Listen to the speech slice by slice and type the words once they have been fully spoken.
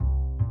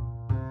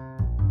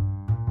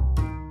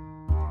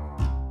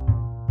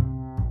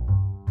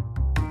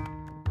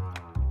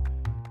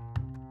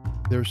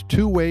There's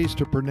two ways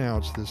to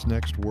pronounce this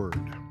next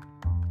word.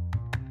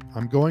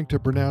 I'm going to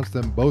pronounce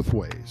them both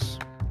ways.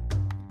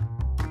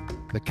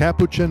 The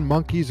Capuchin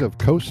monkeys of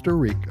Costa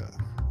Rica.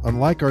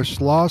 Unlike our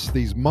sloths,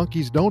 these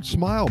monkeys don't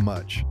smile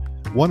much.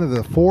 One of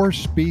the 4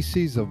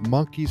 species of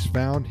monkeys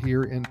found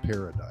here in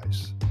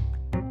paradise.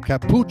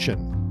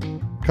 Capuchin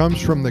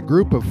comes from the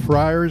group of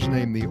friars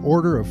named the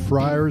Order of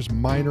Friars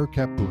Minor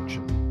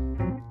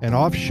Capuchin, an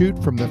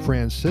offshoot from the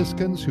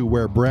Franciscans who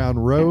wear brown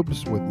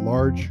robes with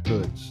large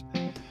hoods.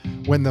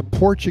 When the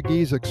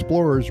Portuguese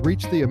explorers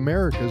reached the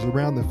Americas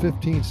around the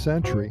 15th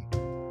century,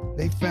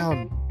 they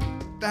found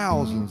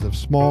thousands of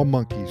small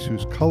monkeys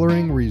whose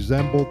coloring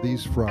resembled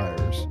these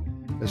friars,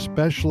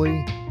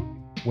 especially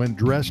when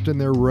dressed in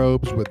their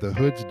robes with the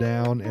hoods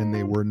down, and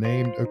they were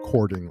named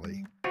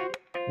accordingly.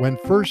 When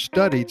first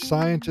studied,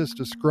 scientists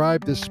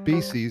described this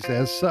species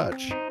as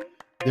such.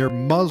 Their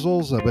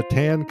muzzles of a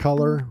tan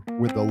color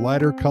with the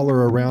lighter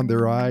color around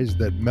their eyes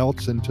that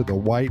melts into the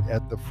white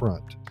at the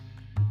front.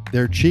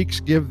 Their cheeks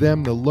give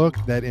them the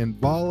look that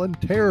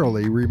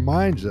involuntarily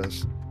reminds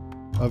us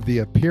of the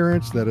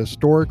appearance that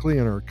historically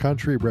in our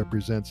country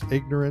represents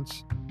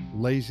ignorance,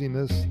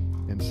 laziness,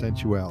 and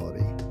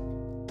sensuality.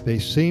 They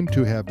seem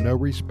to have no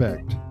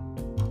respect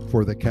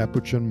for the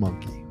Capuchin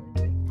monkey.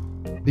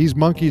 These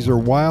monkeys are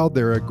wild,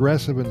 they're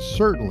aggressive, and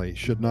certainly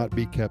should not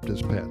be kept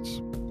as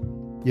pets.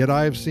 Yet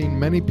I have seen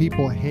many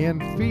people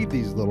hand feed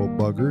these little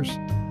buggers.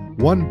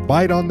 One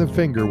bite on the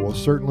finger will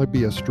certainly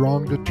be a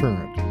strong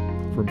deterrent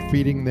from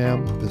feeding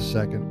them the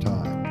second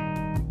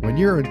time. When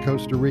you're in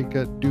Costa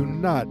Rica, do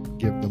not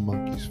give the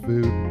monkeys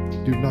food.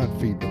 Do not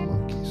feed the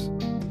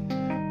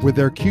monkeys. With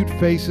their cute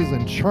faces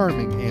and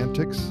charming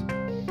antics,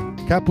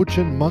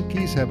 Capuchin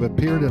monkeys have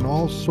appeared in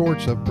all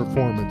sorts of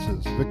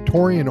performances.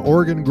 Victorian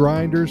organ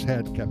grinders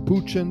had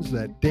capuchins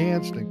that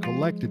danced and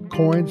collected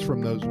coins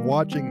from those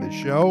watching the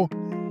show.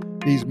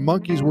 These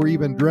monkeys were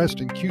even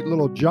dressed in cute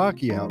little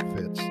jockey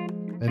outfits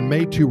and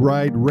made to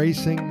ride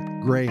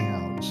racing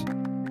greyhounds.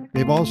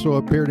 They've also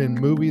appeared in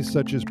movies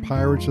such as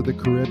Pirates of the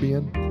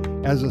Caribbean.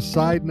 As a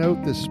side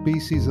note, this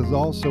species has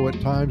also at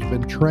times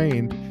been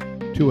trained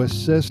to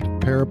assist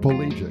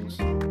paraplegics.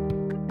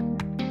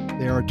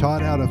 They are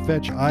taught how to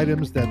fetch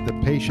items that the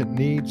patient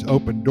needs,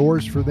 open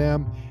doors for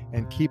them,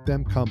 and keep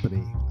them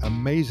company.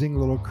 Amazing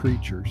little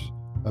creatures.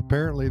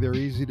 Apparently, they're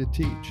easy to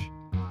teach.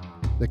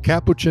 The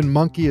Capuchin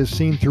monkey is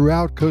seen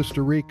throughout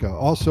Costa Rica,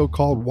 also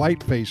called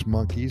white-faced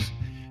monkeys.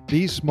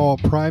 These small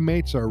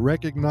primates are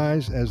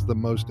recognized as the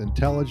most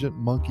intelligent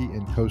monkey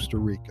in Costa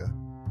Rica.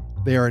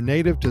 They are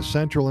native to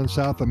Central and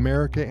South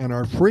America and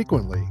are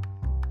frequently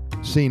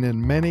seen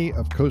in many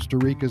of Costa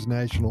Rica's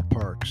national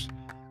parks.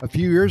 A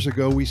few years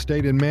ago, we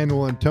stayed in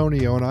Manuel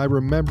Antonio, and I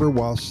remember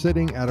while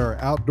sitting at our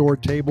outdoor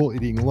table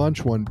eating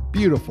lunch one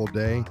beautiful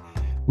day,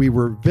 we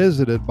were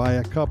visited by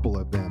a couple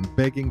of them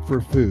begging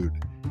for food.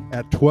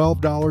 At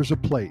 $12 a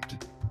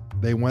plate,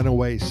 they went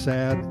away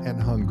sad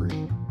and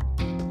hungry.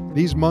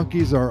 These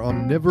monkeys are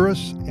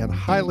omnivorous and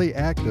highly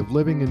active,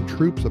 living in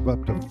troops of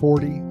up to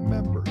 40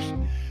 members.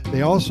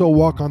 They also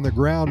walk on the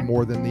ground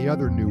more than the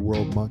other New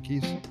World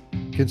monkeys.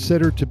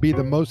 Considered to be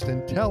the most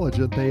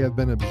intelligent, they have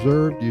been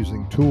observed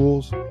using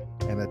tools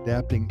and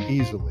adapting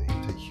easily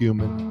to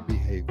human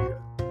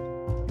behavior.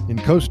 In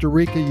Costa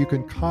Rica, you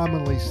can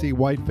commonly see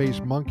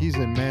white-faced monkeys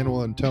in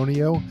Manuel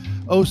Antonio,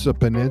 Osa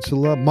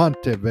Peninsula,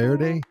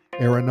 Monteverde,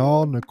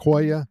 Arenal,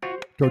 Nicoya,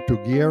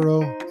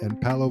 Tortuguero, and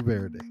Palo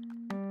Verde.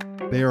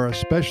 They are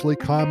especially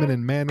common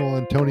in Manuel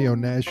Antonio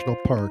National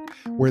Park,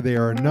 where they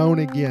are known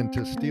again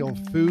to steal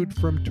food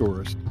from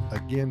tourists.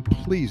 Again,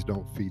 please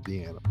don't feed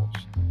the animals.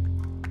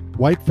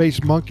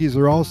 White-faced monkeys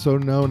are also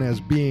known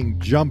as being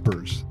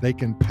jumpers. They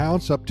can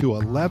pounce up to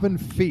 11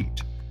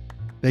 feet.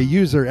 They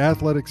use their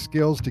athletic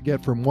skills to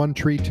get from one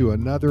tree to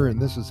another, and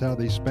this is how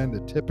they spend a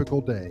typical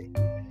day.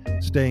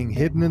 Staying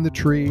hidden in the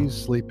trees,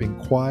 sleeping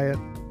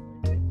quietly,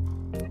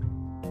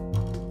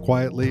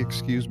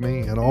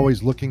 and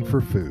always looking for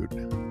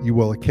food. You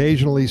will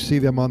occasionally see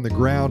them on the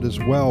ground as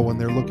well when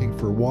they're looking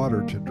for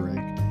water to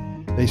drink.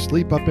 They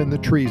sleep up in the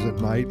trees at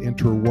night,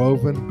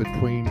 interwoven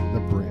between the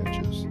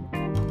branches.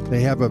 They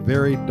have a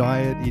varied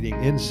diet,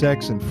 eating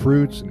insects and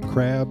fruits and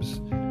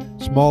crabs,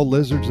 small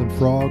lizards and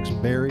frogs,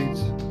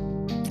 berries.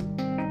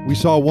 We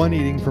saw one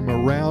eating from a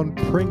round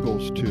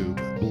Pringles tube,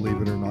 believe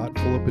it or not,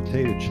 full of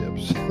potato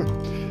chips.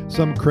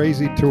 Some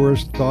crazy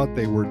tourist thought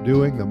they were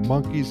doing the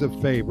monkeys a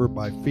favor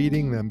by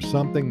feeding them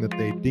something that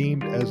they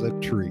deemed as a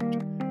treat.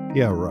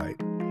 Yeah, right.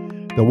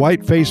 The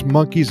white-faced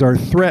monkeys are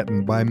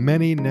threatened by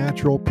many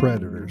natural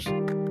predators,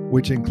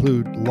 which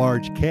include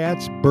large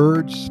cats,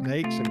 birds,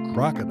 snakes, and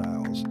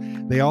crocodiles.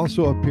 They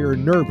also appear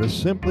nervous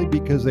simply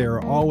because they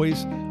are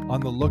always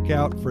on the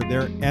lookout for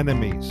their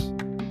enemies.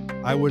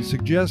 I would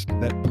suggest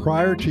that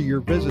prior to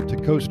your visit to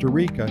Costa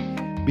Rica,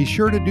 be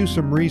sure to do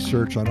some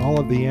research on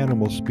all of the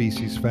animal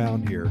species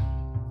found here.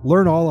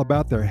 Learn all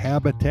about their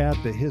habitat,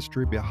 the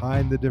history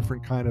behind the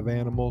different kind of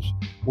animals,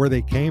 where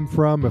they came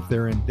from, if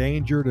they're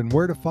endangered, and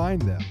where to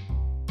find them.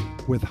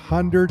 With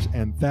hundreds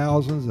and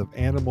thousands of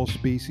animal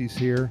species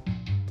here,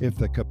 If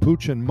the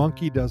Capuchin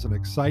monkey doesn't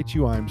excite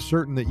you, I am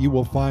certain that you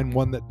will find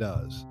one that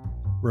does.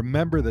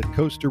 Remember that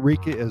Costa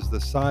Rica is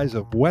the size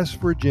of West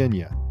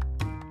Virginia,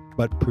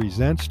 but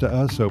presents to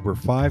us over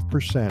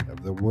 5%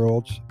 of the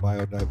world's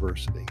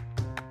biodiversity.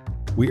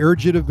 We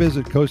urge you to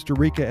visit Costa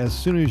Rica as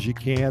soon as you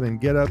can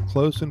and get up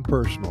close and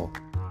personal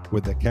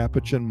with the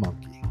Capuchin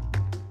monkey.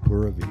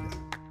 Pura Vida.